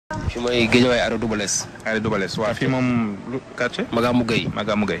fi may Guédiawaye arrêt Doubalès. arrêt Doubalès waaw fii moom lu quartier. Magamu Gueye.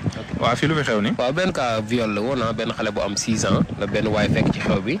 waaw fii lu fi xew ni waaw benn cas viol la woon benn xale bu am 6 ans la benn waay fekk ci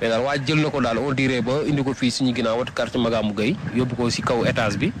xew bi mais daal waa jël na ko daal on dirait ba indi ko fii suñu ginnaaw watu quartier Magamu Gueye yóbbu ko si kaw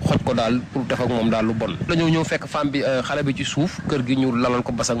étage bi xoj ko daal pour def ak moom daal lu bon dañoo ñëw fekk femme bi xale bi ci suuf kër gi ñu lalal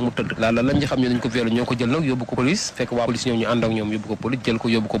ko basak mu tëdd daal lañ xam ne dañ ko viol ñoo ko jël nag yóbbu ko police fekk waa police ñëw ñu ànd ak ñoom yóbbu ko police jël ko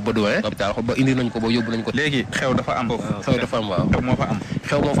yóbbu ko Baudouin hôpital ba indi nañ ko ba yóbbu nañ ko léegi xew dafa am xew dafa am waaw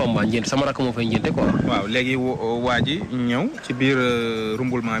xew moo fa am waa njënt sama rakk moo fay njënte quoi waaw léegi waa ji ñëw ci biir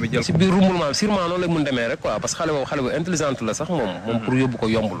rumbulement bi jël ci biir rumbulement bi sûrement noonu lay mun demee rek quoi parce que xale bu intelligente la sax moom pour yóbbu ko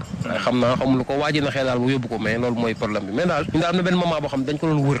yombul xam naa xamul ko waa ji na xëy daal bu yóbbu ko mais loolu mooy problème bi mais daal ñu daal am na benn maman boo xam dañ ko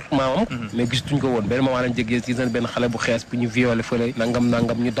doon wër maamam mais gisutuñ ko woon benn maman lañ jéggee gis nañ benn xale bu xees bu ñu violé fële nangam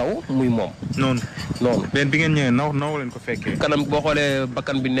ñu daw muy moom noonu benn bi ngeen ñëwee naw leen ko fekkee kanam boo xoolee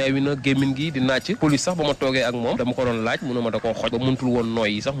bakkan bi neewi na gémmin gi di naaj police sax ba ma toogee ak moom dama ko doon laaj mu ne ma da koo xoj ba mëntul woon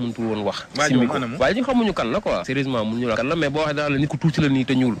nooy yi sax mëntul woon wax waaye ñu xamuñu kan la quoi sérieusement mënuñu la kan la mais boo waxee daal la nit ku tuuti la nii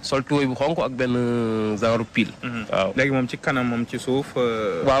te ñuul sol tuwéy bu xonk ak benn genre pile waaw léegi moom ci kanam moom ci suuf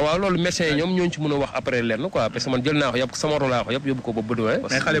waaw loolu médecin yi ñoom ñooñu ci mën a wax après lenn quoi parce que man jël naa ko yëpp sama rôle laa ko yóbbu ko ba Baudouin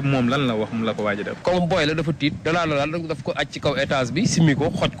mais xale bi moom lan la wax mu la ko waaj a def comme booy la dafa tiit daal daf ko aj ci kaw étage bi simmi ko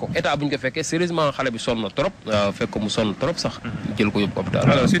xoj ko état bu ñu ko fekkee sérieusement xale bi sonn na trop waaw fekk ko mu sonn trop sax jël ko yóbbu hôpital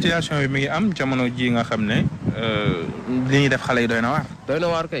alors situation bi mi ngi am jamono ji nga xam ne li ñuy def xale yi doy na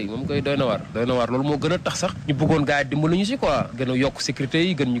waar kay moom koy doy na waar loolu moo gën a tax sax ñu bëggoon gars yi dimbali ñu si quoi gën a yokk sécurité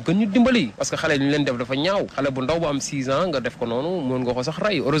yi gën ñu dimbali parce que xale yi ñu leen def dafa ñaaw xale bu ndaw bu am 6 ans nga def ko noonu mën nga ko sax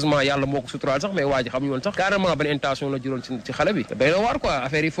rey heureusement yàlla moo ko suturaal sax mais waa ji xam ñu woon sax carrément benn intention la juróon ci xale bi doy na waar quoi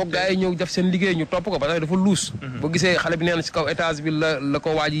affaire yi foog gars yi ñëw def seen liggéey ñu topp ko parce que dafa luus boo gisee xale bi nee na ci kaw étage bi la ko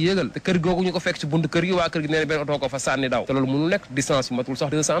waa ji yéegal te kër googu ñu ko fekk ci bunt kër gi waa kër gi nee na benn oto ko fa sànni daw te loolu mënul nekk distance bi matul sax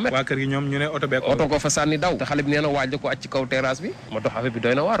 200 mètres waa kër gi ñoom ñu ne oto ko fa sànni daw te xale bi nee na waaj la ko aj ci kaw terrasse bi ma dox affaire bi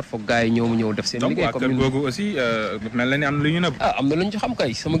doy na waar foog gars yi ñëw def seen liggéey comme kër googu aussi mel na ni am na lu ñu nëbb am na lu ñu ci xam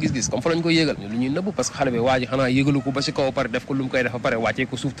kay sama gis-gis comme fa lañ ko yéegal lu ñuy nëbb parce que xale bi waa ji xanaa yégalu ko ba ci kaw pare def ko lu mu koy def ba pare wàccee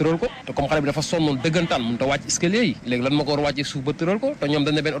ko suuf tëral ko te comme xale bi dafa sonnoon dëggantaan mënu ta wàcc escalier yi léegi lan ma ko war wàccee suuf ba tëral ko te ñoom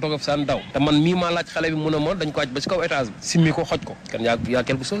dañ ne benn oto ko saan daw te man mii maa laaj xale bi mun a ma dañ ko wàcc ba ci kaw étage bi simmi ko xoj ko kan yaa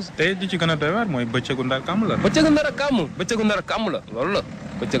quelque chose te di ci gën a doy waar mooy bëccëgu ndar kàmm la loolu la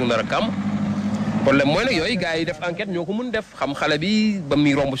bëccëgu ndar kàmm problème mooy nag yooyu gars yi def enquête ñoo ko mun def xam xale bi ba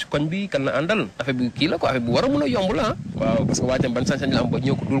muy romb si koñ bi kan la àndal affaire bi kii la quoi affaire bi war a mun a yomb la waaw parce que waa tam ban sañ-sañ la am ba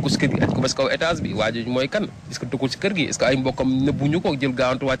ñëw ko dul ko si kër gi aj ko ba si kaw étage bi waa jooju mooy kan est-ce que tukkul si kër gi est-ce que ay mbokkam nëbbuñu ko jël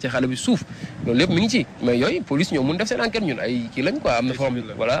gaawantu wàccee xale bi suuf loolu lépp mi ngi ci mais yooyu police ñoo mun def seen enquête ñun ay kii lañ quoi am na fa xam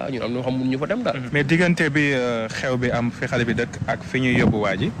voilà ñun am na xam mun ñu fa dem daal mais diggante bi xew bi am fi xale bi dëkk ak fi ñuy yóbbu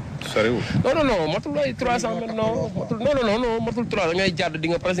waa ji soriwul non matul ay 300 mètres non matul 3 da ngay jàdd di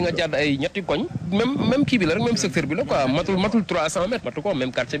nga presque nga jàdd ay ñetti koñ même kii bi la rek même secteur bi la quoi matul 300 mètres matu ko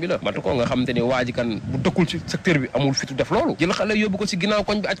même quartier bi la matu ko nga xamante ni waa ji kan bu dëkkul ci secteur bi amul fitu def loolu jël xale yóbbu ko ci ginnaaw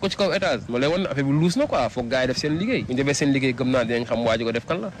koñ bi aj ko ci kaw étage ma lay wan affaire bi luus na quoi foog gars yi def seen liggéey bu ñu defee seen liggéey gëm naa dinañ xam waa ji ko def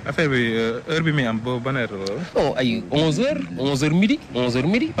kan la affaire bi heure bi muy am ba ban heure la non ay 11h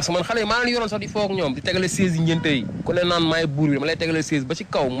midi parce que man xale yi maa leen yoroon sax di foog ñoom di tegale 16 yi ñeente yi ku ne naan maay buur bi dama lay tegale 16 ba ci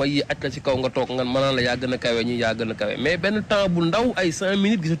kaw may aj la ci kaw nga toog nga mënaan la yaa gën a kawe ñi yaa gën a kawe mais benn temps bu ndaw ay 5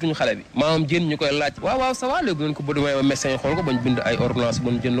 minutes gisatuñu xale bi maamam jën ñu koy laaj waaw ça va léegi nañ ko Baudouin ba médecin xool ko bañ bind ay ordonnance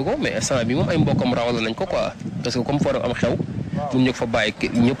ba ñu jënd ko mais instant bi moom ay mbokkam rawal nañ ko quoi parce que comme foo am xew mun ñu ko fa bàyyi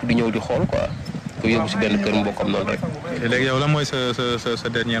ñëpp di ñëw di xool quoi ko yóbbu si benn kër mbokkam noonu rek. léegi yow la mooy sa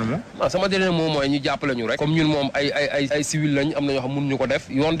dernier mot. waaw sama dernier mot mooy ñu jàppale ñu rek. comme ñun moom ay civil lañ am na ñoo xam mun ñu ko def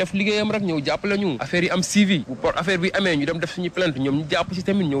yoon def liggéeyam rek ñëw jàppale ñu. affaire yi am suivi bu affaire bi amee ñu dem def suñu plainte ñoom ñu jàpp si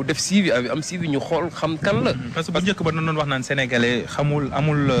tamit ñëw def suivi am suivi ñu xool xam kan la. parce que bu njëkk ba doon wax naan sénégalais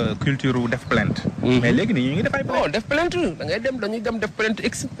amul culture def plainte. mais léegi nii ñu ngi def ay plainte. def plainte da ngay dem dañuy dem def plainte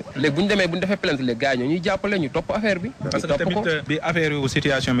ex léegi bu ñu demee bu ñu defee plainte léegi gars yi ñoo ñuy jàppale ñu topp affaire bi. parce que tamit bi affaire yu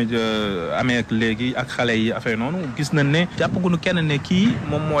situation bi amee léegi ak xale yi affaire noonu gis nañ ne jàppaguñu kenn ne kii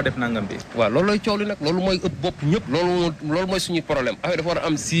moom moo def nangam bi. waaw loolu lay coow li nag loolu mooy ëpp bopp ñëpp loolu mooy suñu problème affaire dafa war a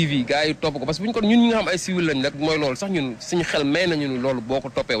am suivi gars yi topp ko parce que bu ñu ko ñun ñi nga xam ay civil lañ nag mooy loolu sax ñun suñu xel may nañu ni loolu boo ko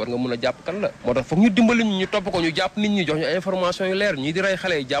toppee war nga mun a jàpp kan la moo tax foog ñu dimbali ñu topp ko ñu jàpp nit ñi jox ñu information yu leer ñii di rey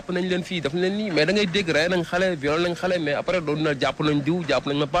xale yi jàpp nañ leen fii daf leen nii mais da ngay dégg rey nañ xale violé nañ xale mais après doon na jàpp nañ diw jàpp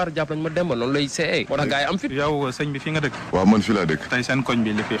nañ ma baar jàpp nañ ma demba noonu lay see moo tax gars yi am fit. yow sëñ bi fii nga dëkk. waaw man fii laa dëkk. tey seen koñ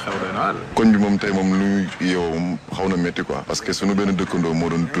bi li fi xew doy na koñ bi moom tey moom lu yow xaw na métti quoi parce que suñu benn dëkkandoo moo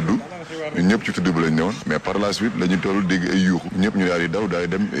doon tudd ñun ñëpp ci tudd bi lañ ñëwoon mais par la suite la ñu toll dégg ay yuuxu ñëpp ñu daal di daw daal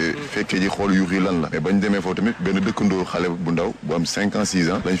di dem fekkee ji xool yuux yi lan la mais bañ demee foofu tamit benn dëkkandoo xale bu ndaw bu am 5 ans 6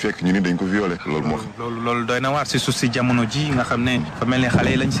 ans lañ fekk ñu ni dañ ko violé loolu moo loolu doy na waar si suuf si jamono ji nga xam ne fa mel ne xale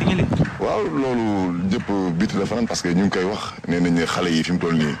yi lañ signalé. waaw loolu jëpp biti la fanaan parce que ñu ngi koy wax nee nañ xale yi fi mu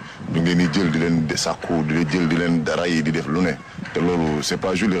toll nii ñu ngi leen di jël di leen sàkku di leen jël di leen dara yi di def lu ne te loolu c'est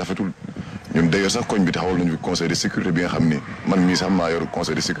pas juste rafetul ñun d'ailleurs sax koñ bi taxawal nañu fi conseil de sécurité bi nga xam ni man mii sax maa yor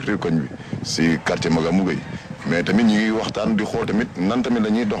conseil de sécurité koñ bi si quartier Magamou Gueye mais tamit ñu ngi waxtaan di xool tamit nan tamit la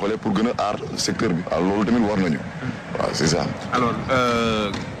ñuy doxalee pour gën a aar secteur bi waaw loolu tamit war nañu waaw c'est ça. alors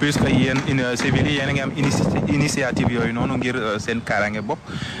puisque yéen civil yi yéen a ngi am initiative yooyu noonu ngir seen kaaraange bopp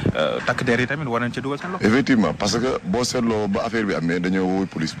takk der yi tamit war nañ ci dugal seen loxo. effectivement parce que boo seetloo ba affaire bi amee dañoo woo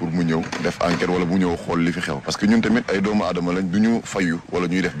police pour mu ñëw def enquête wala mu ñëw xool li fi xew parce que ñun tamit ay doomu aadama lañ du ñu fayu wala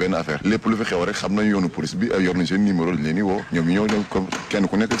ñuy def benn affaire lépp lu fi xew rek xam nañu yoonu police bi ay yor nañ seen numéro lañ leen di woo ñoom ñu ñëw comme kenn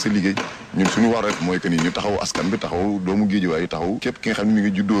ku nekk ak sa liggéey ñun suñu war rek mooy que ni ñu taxaw askan bi taxaw doomu Guédiawaye taxaw képp ki nga xam ne mi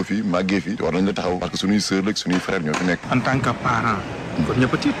ngi juddoo fi màggee fi war nañ la taxaw parce que suñuy sœur rek suñuy frère ñoo fi nekk. en tant que parent kon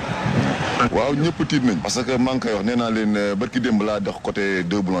ñëpp a tiit. waaw ñëpp tiit nañ parce que maa ngi koy wax nee naa leen barki démb laa dox côté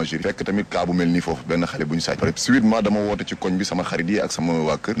 2 boulangeries fekk tamit cas bu mel nii foofu benn xale bu ñu sàcc subitement dama woote ci koñ bi sama xarit yi ak sama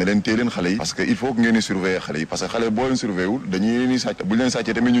waa kër ne leen téye leen xale yi parce que il faut que ngeen di surveiller xale yi parce que xale boo leen surveiller wul dañuy leen di sàcc bu ñu leen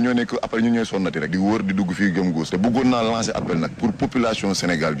sàccee tamit ñu ñoo nekk après ñu ñooy sonnati rek di wër di dugg fii gëm góos te bëggoon naa lancer appel nag pour population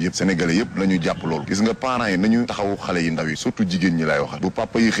Sénégal bi yëpp sénégalais yëpp nañu jàpp loolu gis nga parents yi nañu taxaw xale yi ndaw yi surtout jigéen ñi laay waxal bu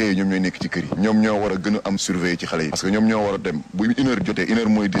papa yi xëyee ñoom ñooy nekk ci kër yi ñoom ñoo war a gën a am surveiller ci xale yi parce que ñoom ñoo war a dem bu 1h jotee 1h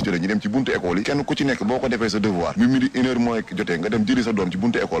mooy 10 jotee ñu dem ci buntu école yi kenn ku ci nekk boo ko defee sa devoir bi midi 1h mooy jotee nga dem jëli sa doom ci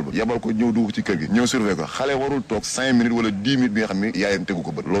buntu école ba yabal ko ñëw dugg ci kër gi ñëw surveiller ko xale warul toog 5 minutes wala 10 minutes bi nga xam ne yaayam tegu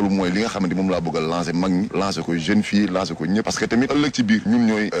ko bët loolu mooy li nga xamante moom laa bëgg a lancer mag ñi lancer ko jeune fille lancer ko ñëpp parce que tamit ëllëg ci biir ñun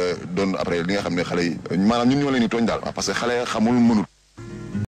ñooy doon après li nga xam ne xale yi maanaam ñun ñoo leen di tooñ daal parce que xale xamul mënul